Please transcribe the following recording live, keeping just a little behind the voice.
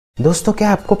दोस्तों क्या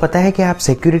आपको पता है कि आप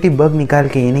सिक्योरिटी बग निकाल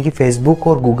के यानी कि फेसबुक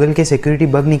और गूगल के सिक्योरिटी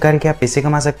बग निकाल के आप पैसे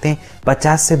कमा सकते हैं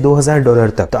 50 से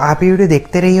 $2000 तक। तो आप ये वीडियो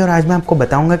देखते रहिए और आज मैं आपको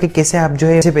बताऊंगा कि कैसे आप जो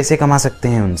है ऐसे पैसे कमा सकते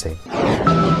हैं उनसे।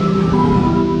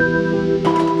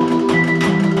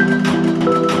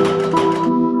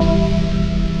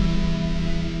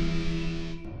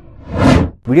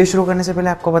 वीडियो शुरू करने से पहले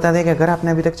आपको बता दें कि अगर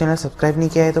आपने अभी तक चैनल सब्सक्राइब नहीं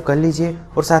किया है तो कर लीजिए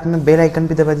और साथ में बेल आइकन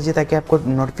भी दबा दीजिए ताकि आपको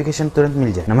नोटिफिकेशन तुरंत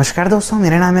मिल जाए। नमस्कार दोस्तों,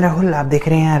 मेरा नाम है राहुल, आप देख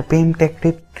रहे हैं आरपीएम टेक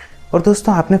टिप। और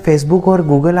दोस्तों आपने फेसबुक और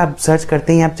गूगल आप सर्च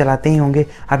करते ही आप चलाते ही होंगे,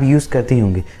 आप यूज़ करते ही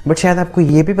होंगे, बट शायद आपको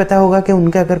ये भी पता होगा कि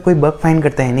उनका अगर कोई बग फाइंड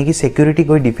करता है यानी कि सिक्योरिटी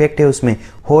कोई डिफेक्ट है, उसमें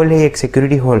होल है एक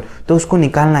सिक्योरिटी होल, तो उसको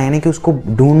निकालना यानी कि उसको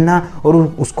ढूंढना और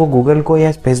उसको गूगल को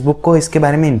या फेसबुक को इसके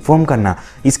बारे में इन्फॉर्म करना।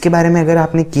 इसके बारे में अगर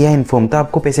आपने किया इन्फॉर्म तो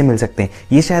आपको पैसे मिल सकते हैं,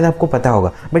 ये शायद आपको पता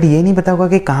होगा, बट ये नहीं पता होगा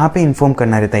कि कहाँ पे इन्फॉर्म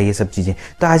करना रहता है ये सब चीज़ें।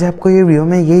 तो आज आपको ये वीडियो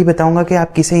में यही बताऊंगा कि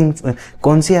आप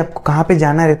कौन सी आपको कहाँ पे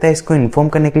जाना रहता है इसको इन्फॉर्म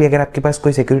करने के लिए। अगर आपके पास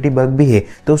कोई सिक्योरिटी बग भी है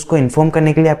तो उसको इन्फॉर्म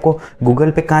करने के लिए आपको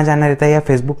गूगल पे कहाँ जाना रहता है या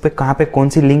फेसबुक पे कहाँ पे कौन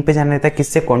सी लिंक पे जाना रहता है,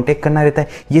 किससे कांटेक्ट करना रहता है,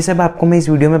 ये सब आपको मैं इस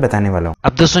वीडियो में बताने वाला हूँ।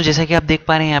 अब दोस्तों जैसा कि आप देख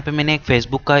पा रहे हैं यहाँ पे मैंने एक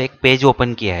फेसबुक का एक पेज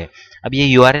ओपन किया है। अब ये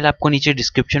यूआरएल आपको नीचे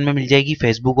डिस्क्रिप्शन में मिल जाएगी,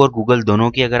 फेसबुक और गूगल दोनों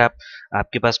की। अगर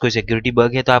आपके पास कोई सिक्योरिटी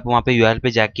बग है तो आप वहाँ पे यूआरएल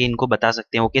पे जाके इनको बता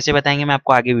सकते हैं। वो कैसे बताएंगे मैं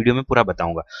आपको आगे वीडियो में पूरा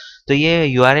बताऊंगा। तो ये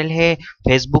यूआरएल है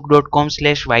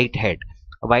facebook.com/whitehat।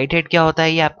 व्हाइट हेड क्या होता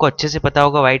है ये आपको अच्छे से पता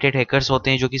होगा। व्हाइट हेड हैकर्स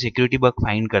होते हैं जो कि सिक्योरिटी बग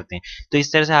फाइंड करते हैं। तो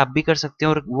इस तरह से आप भी कर सकते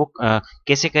हैं और वो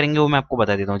कैसे करेंगे वो मैं आपको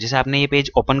बता देता हूँ। जैसे आपने ये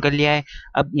पेज ओपन कर लिया है,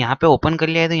 अब यहाँ पे ओपन कर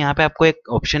लिया है तो यहाँ पे आपको एक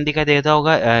ऑप्शन दिखाई देता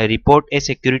होगा, रिपोर्ट ए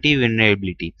सिक्योरिटी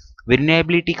विनरेबिलिटी।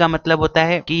 विनरेबिलिटी का मतलब होता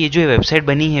है कि ये जो वेबसाइट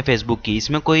बनी है फेसबुक की,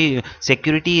 इसमें कोई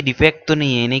सिक्योरिटी डिफेक्ट तो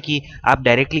नहीं है, यानी कि आप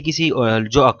डायरेक्टली किसी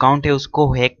जो अकाउंट है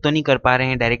उसको हैक तो नहीं कर पा रहे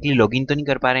हैं, डायरेक्टली लॉगिन तो नहीं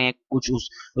कर पा रहे हैं, कुछ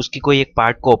उसकी कोई एक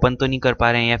पार्ट को ओपन तो नहीं कर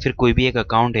पा रहे हैं, या फिर कोई भी एक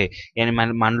अकाउंट है, यानी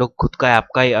मान लो खुद का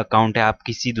आपका अकाउंट है, आप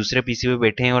किसी दूसरे पीसी पे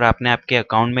बैठे हैं और आपने आपके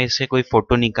अकाउंट में से कोई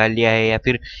फोटो निकाल लिया है, या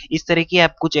फिर इस तरह की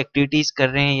आप कुछ एक्टिविटीज कर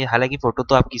रहे हैं। हालांकि फोटो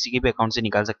तो आप किसी के भी अकाउंट से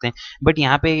निकाल सकते हैं, बट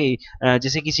यहाँ पे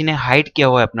जैसे किसी ने हाइड किया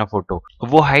हुआ है अपना फोटो,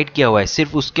 वो हाइड किया हुआ है,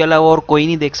 सिर्फ उसके अलावा और कोई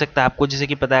नहीं देख सकता आपको। जैसे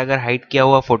कि पता है अगर हाइड किया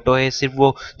हुआ फोटो है सिर्फ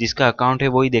वो जिसका अकाउंट है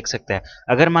वो ही देख सकता है।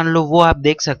 अगर मान लो वो आप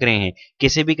देख सक रहे हैं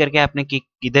कैसे भी करके, आपने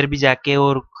किधर भी जाके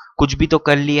और कुछ भी तो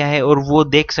कर लिया है और वो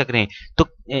देख सक रहे हैं, तो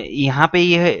यहाँ पे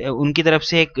ये उनकी तरफ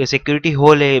से एक सिक्योरिटी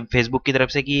होल है फेसबुक की तरफ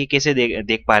से कि ये कैसे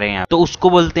देख पा रहे हैं आप, तो उसको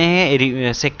बोलते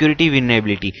हैं सिक्योरिटी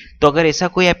विनरेबिलिटी। तो अगर ऐसा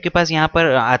कोई आपके पास यहाँ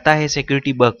पर आता है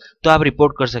सिक्योरिटी बग तो आप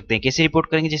रिपोर्ट कर सकते हैं। कैसे रिपोर्ट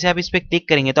करेंगे, जैसे आप इस पर क्लिक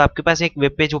करेंगे तो आपके पास एक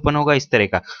वेब पेज ओपन होगा इस तरह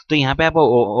का। तो यहाँ पे आप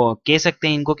कह सकते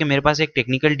हैं इनको कि मेरे पास एक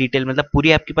टेक्निकल डिटेल, मतलब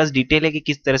पूरी आपके पास डिटेल है कि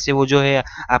किस तरह से वो जो है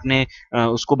आपने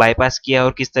उसको बाईपास किया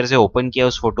और किस तरह से ओपन किया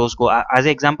उस फोटोज को। एज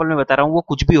एग्जाम्पल मैं बता रहा हूँ, वो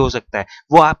कुछ भी हो सकता है,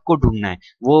 वो आपको ढूंढना है,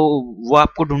 वो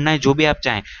आपको ढूंढना है जो भी आप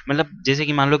चाहें। मतलब जैसे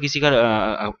कि मान लो किसी का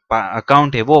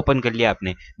अकाउंट है वो ओपन कर लिया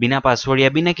आपने बिना पासवर्ड या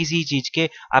बिना किसी चीज के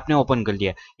आपने ओपन कर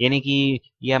लिया, यानी कि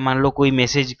या मान लो कोई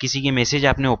मैसेज, किसी के मैसेज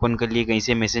आपने ओपन कर लिए, कहीं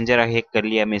से मैसेंजर हैक कर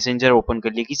लिया, मैसेंजर ओपन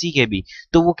कर लिया किसी के भी,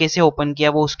 तो वो कैसे ओपन किया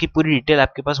वो उसकी पूरी डिटेल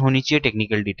आपके पास होनी चाहिए,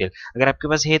 टेक्निकल डिटेल। अगर आपके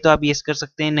पास है तो आप यस कर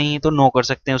सकते हैं, नहीं है तो नो कर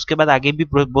सकते हैं। उसके बाद आगे भी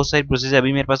बहुत सारी प्रोसेस,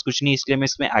 अभी मेरे पास कुछ नहीं इसलिए मैं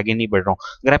इसमें आगे नहीं बढ़ रहा हूँ।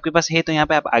 अगर आपके पास है तो यहाँ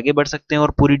पे आप आगे बढ़ सकते हैं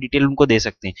और पूरी डिटेल उनको दे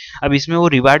सकते हैं। अब इसमें वो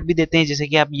रिवार्ड भी देते हैं, जैसे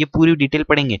कि आप ये पूरी डिटेल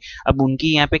पढ़ेंगे। अब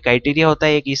उनकी यहाँ पे क्राइटेरिया होता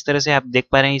है कि इस तरह से आप देख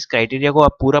पा रहे हैं, इस क्राइटेरिया को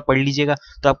आप पूरा पढ़ लीजिएगा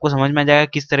तो आपको समझ में आ जाएगा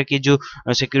किस तरह के जो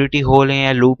सिक्योरिटी होल है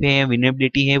या लूप है या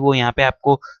विनेबिलिटी है वो यहाँ पे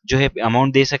आपको जो है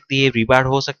अमाउंट दे सकती है, रिवार्ड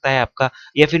हो सकता है आपका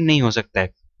या फिर नहीं हो सकता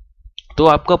है। तो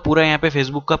आपका पूरा यहाँ पे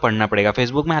फेसबुक का पढ़ना पड़ेगा।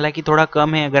 फेसबुक में हालांकि थोड़ा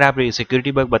कम है, अगर आप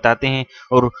सिक्योरिटी बग बताते हैं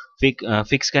और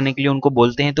फिक्स करने के लिए उनको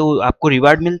बोलते हैं तो आपको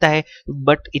रिवार्ड मिलता है,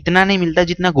 बट इतना नहीं मिलता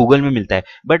जितना गूगल में मिलता है।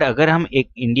 बट अगर हम एक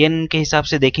इंडियन के हिसाब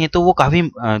से देखें तो वो काफी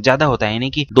ज्यादा होता है, यानी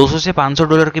कि $200 से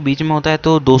 $500 के बीच में होता है।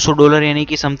 तो $200 यानी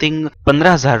कि समथिंग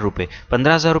 15,000 रुपये।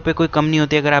 15,000 रुपये कोई कम नहीं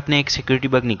होते अगर आपने एक सिक्योरिटी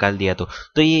बग निकाल दिया तो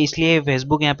ये इसलिए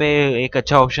फेसबुक यहाँ पे एक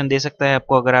अच्छा ऑप्शन दे सकता है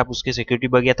आपको, अगर आप उसके सिक्योरिटी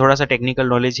बग या थोड़ा सा टेक्निकल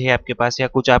नॉलेज है आपके पास या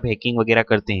कुछ आप हैकिंग वगैरह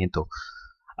करते हैं तो।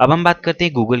 अब हम बात करते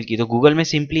हैं गूगल की। तो गूगल में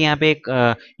सिंपली यहाँ पे एक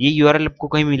ये यूआरएल आपको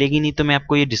कहीं मिलेगी नहीं, तो मैं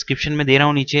आपको ये डिस्क्रिप्शन में दे रहा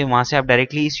हूँ नीचे, वहां से आप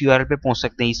डायरेक्टली इस यूआरएल पे पहुंच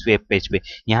सकते हैं, इस वेब पेज पे।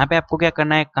 यहाँ पे आपको क्या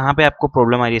करना है, कहाँ पे आपको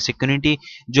प्रॉब्लम आ रही है, सिक्योरिटी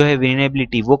जो है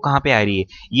विनेबिलिटी वो कहाँ पे आ रही है,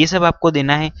 ये सब आपको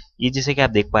देना है। ये जैसे कि आप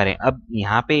देख पा रहे हैं, अब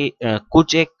यहाँ पे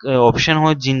कुछ एक ऑप्शन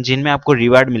हो जिनमें आपको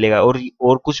रिवार्ड मिलेगा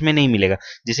और कुछ में नहीं मिलेगा।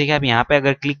 जैसे कि आप यहाँ पे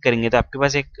अगर क्लिक करेंगे तो आपके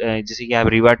पास एक जैसे कि आप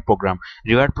रिवार्ड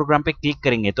प्रोग्राम पे क्लिक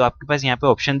करेंगे तो आपके पास यहाँ पे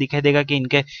ऑप्शन दिखाई देगा कि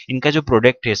इनका जो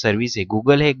प्रोडक्ट है, सर्विस है,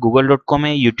 गूगल है, google.com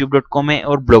है, youtube.com है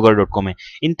और blogger.com है।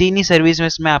 इन तीन ही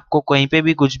सर्विस में आपको कहीं पे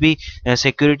भी कुछ भी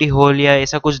सिक्योरिटी होल या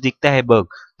ऐसा कुछ दिखता है बग,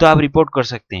 तो आप रिपोर्ट कर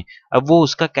सकते हैं। अब वो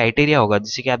उसका क्राइटेरिया होगा,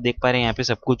 जैसे कि आप देख पा रहे हैं यहाँ पे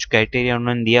सब कुछ क्राइटेरिया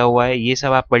उन्होंने दिया हुआ है, ये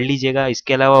सब आप पढ़ लीजिएगा।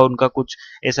 इसके अलावा उनका कुछ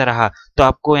ऐसा रहा तो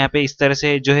आपको यहाँ पे इस तरह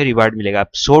से जो है रिवार्ड मिलेगा।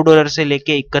 आप $100 से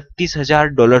लेके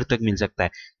 $31,000 तक मिल सकता है।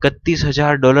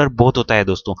 $31,000 बहुत होता है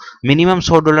दोस्तों। मिनिमम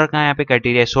 $100 का यहाँ पे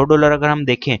क्राइटेरिया है। $100 अगर हम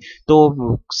देखें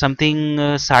तो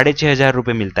समथिंग 6,500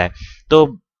 रुपये मिलता है। तो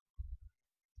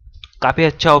काफ़ी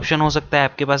अच्छा ऑप्शन हो सकता है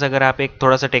आपके पास, अगर आप एक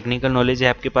थोड़ा सा टेक्निकल नॉलेज है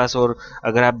आपके पास, और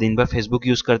अगर आप दिन भर फेसबुक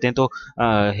यूज़ करते हैं तो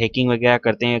हैकिंग वगैरह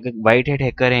करते हैं, अगर वाइट हेड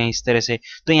हैकर हैं इस तरह से,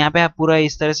 तो यहाँ पे आप पूरा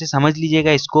इस तरह से समझ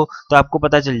लीजिएगा इसको, तो आपको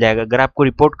पता चल जाएगा। अगर आपको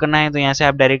रिपोर्ट करना है तो यहाँ से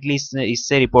आप डायरेक्टली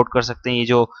इससे रिपोर्ट कर सकते हैं। ये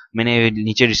जो मैंने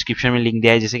नीचे डिस्क्रिप्शन में लिंक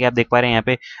दिया है, जैसे कि आप देख पा रहे हैं यहाँ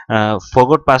पे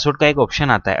फॉरगॉट पासवर्ड का एक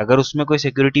ऑप्शन आता है। अगर उसमें कोई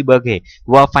सिक्योरिटी बग है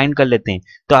वो आप फाइंड कर लेते हैं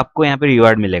तो आपको यहाँ पे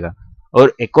रिवार्ड मिलेगा।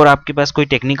 और एक और आपके पास कोई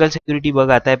टेक्निकल सिक्योरिटी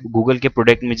बग आता है गूगल के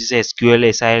प्रोडक्ट में, जैसे एसक्यूएल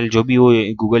एसआईएल जो भी वो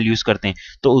गूगल यूज करते हैं,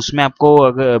 तो उसमें आपको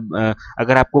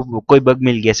अगर आपको कोई बग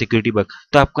मिल गया सिक्योरिटी बग,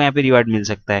 तो आपको यहाँ पे रिवार्ड मिल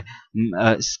सकता है।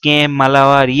 स्कैम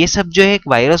मालावार ये सब जो है एक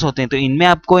वायरस होते हैं, तो इनमें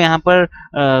आपको यहाँ पर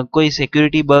कोई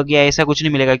सिक्योरिटी बग या ऐसा कुछ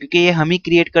नहीं मिलेगा, क्योंकि ये हम ही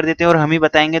क्रिएट कर देते हैं और हम ही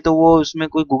बताएंगे, तो वो उसमें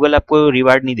कोई गूगल आपको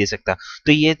रिवार्ड नहीं दे सकता।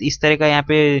 तो ये इस तरह का यहाँ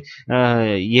पे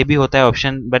ये भी होता है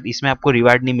ऑप्शन, बट इसमें आपको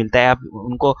रिवार्ड नहीं मिलता है। आप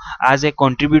उनको एज ए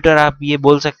कॉन्ट्रीब्यूटर आप ये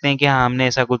बोल सकते हैं कि हाँ हमने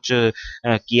ऐसा कुछ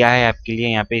किया है आपके लिए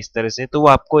यहाँ पे इस तरह से, तो वो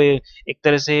आपको एक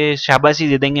तरह से शाबाशी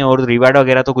दे देंगे, और रिवार्ड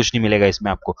वगैरह तो कुछ नहीं मिलेगा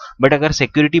इसमें आपको। बट अगर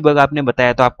सिक्योरिटी बग आपने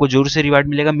बताया तो आपको जरूर से रिवार्ड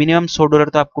मिलेगा। मिनिमम $100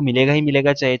 तो आपको मिलेगा ही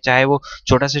मिलेगा, चाहे वो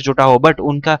छोटा से छोटा हो, बट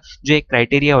उनका जो एक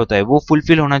क्राइटेरिया होता है वो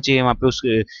फुलफिल होना चाहिए वहाँ पे, उस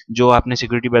जो आपने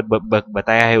सिक्योरिटी बग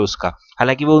बताया है उसका।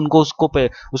 हालांकि वो उनको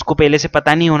उसको पहले से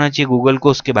पता नहीं होना चाहिए गूगल को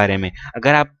उसके बारे में।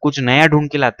 अगर आप कुछ नया ढूंढ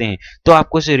के लाते हैं तो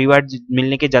आपको रिवार्ड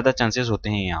मिलने के ज्यादा चांसेस होते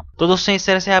हैं यहाँ। तो दोस्तों इस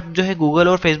तरह से आप जो है गूगल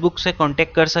और फेसबुक से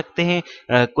कांटेक्ट कर सकते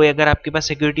हैं कोई अगर आपके पास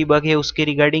सिक्योरिटी बग है उसके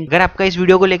रिगार्डिंग। अगर आपका इस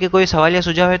वीडियो को लेकर कोई सवाल या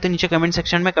सुझाव है तो नीचे कमेंट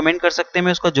सेक्शन में कमेंट कर सकते हैं,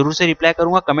 मैं उसका जरूर से रिप्लाई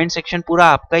करूंगा। कमेंट सेक्शन पूरा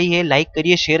आपका ही है, लाइक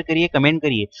करिए, शेयर करिए, कमेंट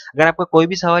करिए। अगर आपका कोई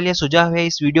भी सवाल या सुझाव है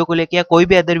इस वीडियो को लेकर या कोई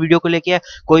भी अदर वीडियो को लेकर,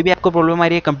 कोई भी आपको प्रॉब्लम आ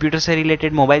रही है कंप्यूटर से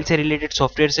रिलेटेड, मोबाइल से रिलेटेड,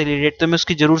 सॉफ्टवेयर से रिलेटेड, तो मैं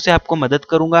उसकी जरूर से आपको मदद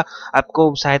करूंगा,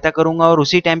 आपको सहायता करूंगा और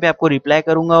उसी टाइम पे आपको रिप्लाई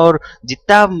करूंगा, और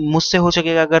जितना मुझसे हो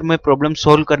सकेगा अगर मैं प्रॉब्लम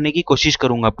सोल्व करने की कोशिश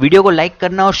करूंगा। वीडियो को लाइक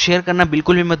करना और शेयर करना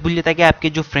बिल्कुल भी मत भूलिए, ताकि आपके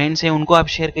जो फ्रेंड्स हैं उनको आप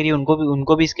शेयर करिए,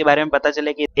 उनको भी इसके बारे में पता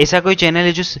चले कि ऐसा कोई चैनल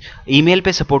है जो ईमेल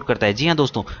पे सपोर्ट करता है। जी हाँ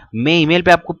दोस्तों, मैं ईमेल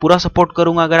पे आपको पूरा सपोर्ट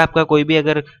करूंगा। अगर आपका कोई भी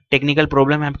अगर टेक्निकल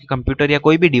प्रॉब्लम है आपके कंप्यूटर या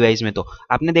कोई भी डिवाइस में, तो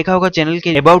आपने देखा होगा चैनल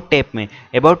के अबाउट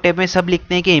टैब में सब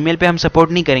लिखते हैं कि ईमेल पे हम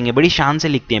सपोर्ट नहीं करेंगे, बड़ी शान से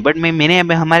लिखते हैं, बट मैंने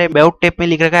हमारे अबाउट टैब में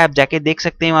लिख रखा है, आप जाके देख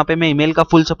सकते हैं। वहां पे मैं ईमेल का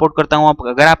फुल सपोर्ट करता हूँ।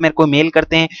 अगर आप मेरे को मेल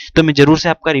करते हैं तो मैं जरूर से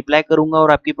आपका रिप्लाई करूंगा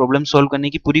और आपकी प्रॉब्लम सोल्व करने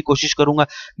की पूरी कोशिश करूंगा।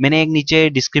 मैंने एक नीचे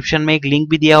डिस्क्रिप्शन में एक लिंक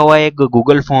भी दिया हुआ है एक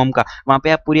गूगल फॉर्म का, वहां पे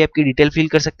आप पूरी आपकी डिटेल फिल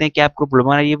कर सकते हैं कि आपको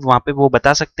प्रॉब्लम आ रही है, वहां पे वो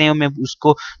बता सकते हैं। मैं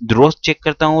उसको रोज चेक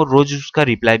करता हूँ और रोज उसका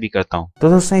रिप्लाई भी करता हूँ। तो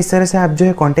दोस्तों इस तरह से आप जो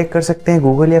है कांटेक्ट कर सकते हैं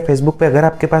गूगल या फेसबुक पे, अगर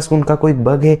आपके पास उनका कोई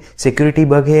बग है, सिक्योरिटी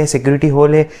बग है, सिक्योरिटी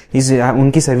होल है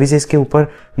उनकी सर्विसेज के ऊपर।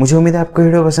 मुझे उम्मीद है आपको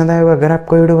वीडियो पसंद आएगा। अगर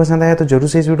आपको वीडियो पसंद आया तो जरूर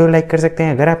से इस वीडियो को लाइक कर सकते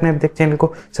हैं। अगर आपने अभी तक चैनल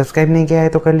को सब्सक्राइब नहीं किया है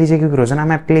तो कर लीजिए, क्योंकि रोजाना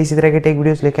मैं आपके लिए इसी तरह के टेक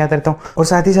वीडियोस लेके आता रहता हूँ, और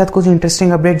साथ ही साथ कुछ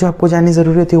इंटरेस्टिंग अपडेट जो आपको जाननी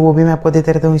जरूरी होती है वो भी मैं आपको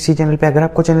देते रहता हूँ इसी चैनल पे। अगर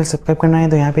आपको चैनल सब्सक्राइब करना है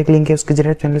तो यहाँ पे एक लिंक है, उसके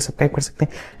जरिए चैनल सब्सक्राइब कर सकते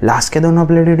हैं। लास्ट के दोनों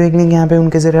अपलोड वीडियो एक लिंक यहाँ पे,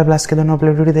 उनके जरिए आप लास्ट के दोनों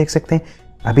अपलोड वीडियो देख सकते हैं।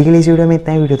 अभी के लिए इस वीडियो में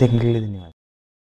इतना ही। वीडियो देखने के लिए धन्यवाद।